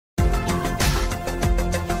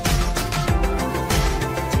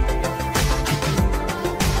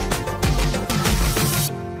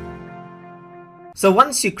So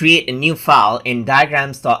once you create a new file in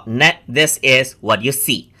diagrams.net, this is what you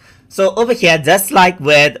see. So over here, just like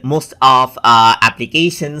with most of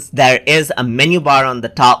applications, there is a menu bar on the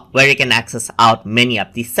top where you can access out many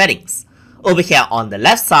of these settings. Over here on the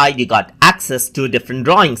left side, you got access to different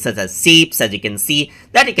drawings such as shapes, as you can see,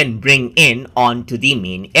 that you can bring in onto the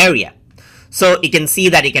main area. So you can see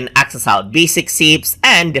that you can access out basic shapes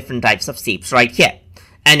and different types of shapes right here.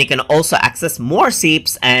 And you can also access more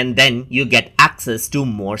shapes, and then you get access to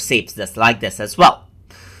more shapes just like this as well.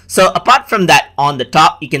 So apart from that, on the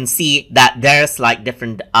top, you can see that there's like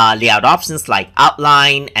different layout options like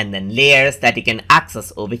outline and then layers that you can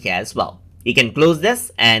access over here as well. You can close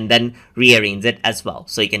this and then rearrange it as well.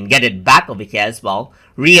 So you can get it back over here as well,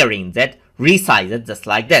 rearrange it, resize it just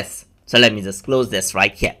like this. So let me just close this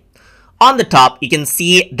right here. On the top, you can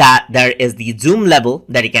see that there is the zoom level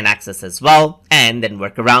that you can access as well, and then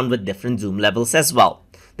work around with different zoom levels as well.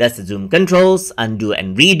 There's the zoom controls, undo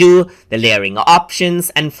and redo, the layering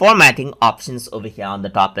options, and formatting options over here on the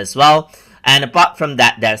top as well. And apart from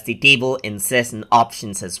that, there's the table insertion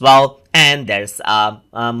options as well, and there's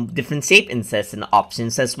different shape insertion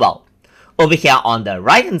options as well. Over here on the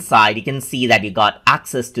right hand side, you can see that you got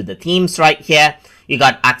access to the themes right here. You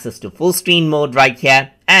got access to full screen mode right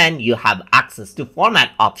here, and you have access to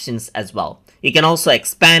format options as well. You can also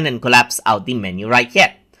expand and collapse out the menu right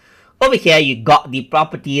here. Over here, you got the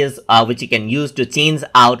properties which you can use to change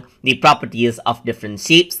out the properties of different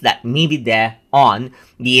shapes that may be there on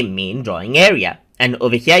the main drawing area. And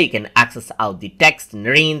over here, you can access out the text and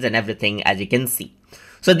range and everything, as you can see.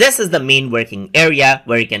 So this is the main working area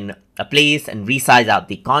where you can place and resize out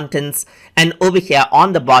the contents. And over here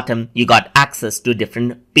on the bottom, you got access to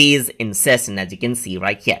different page insertion, as you can see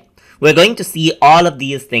right here. We're going to see all of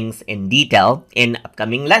these things in detail in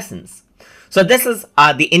upcoming lessons. So this is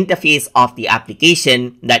the interface of the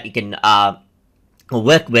application that you can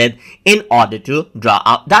work with in order to draw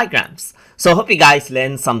out diagrams. So hope you guys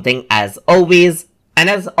learned something as always. And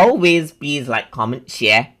as always, please like, comment,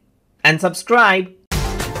 share, and subscribe.